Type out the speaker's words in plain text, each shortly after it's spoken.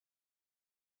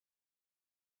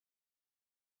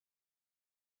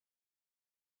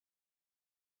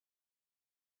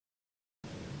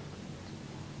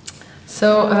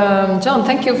So, John,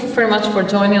 thank you very much for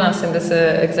joining us in this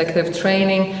executive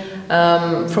training.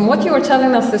 From what you were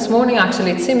telling us this morning,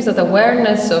 actually, it seems that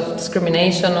awareness of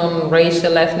discrimination on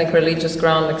racial, ethnic, religious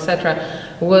ground, etc.,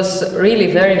 was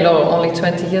really very low only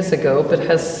 20 years ago, but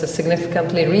has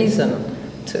significantly risen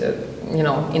to,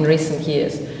 in recent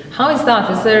years. How is that?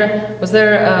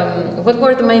 What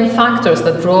were the main factors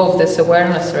that drove this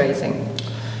awareness raising?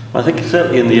 I think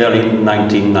certainly in the early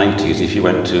 1990s, if you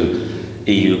went to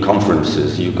EU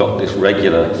conferences, you got this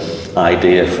regular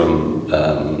idea from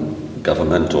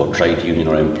government or trade union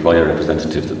or employer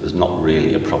representatives that there's not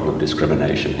really a problem of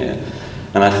discrimination here.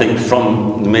 And I think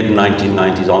from the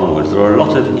mid-1990s onwards, there were a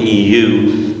lot of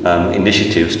EU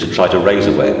initiatives to try to raise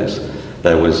awareness.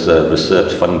 There was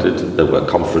research funded, there were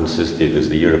conferences, there was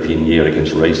the European Year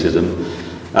Against Racism,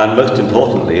 and most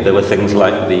importantly, there were things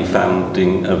like the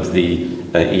founding of the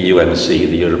EUMC,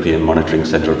 the European Monitoring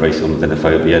Centre of Racism and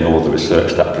Xenophobia, and all the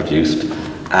research that produced,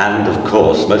 and of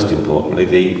course, most importantly,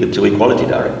 the two equality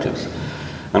directives.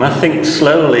 And I think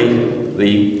slowly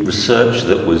the research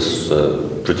that was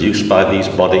produced by these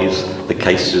bodies, the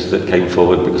cases that came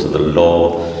forward because of the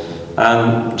law,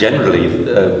 and generally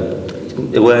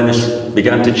awareness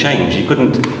began to change. You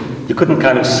couldn't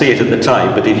kind of see it at the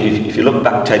time, but if you look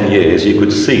back 10 years, you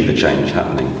could see the change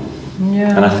happening.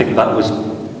 Yeah. And I think that was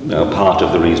part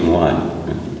of the reason why.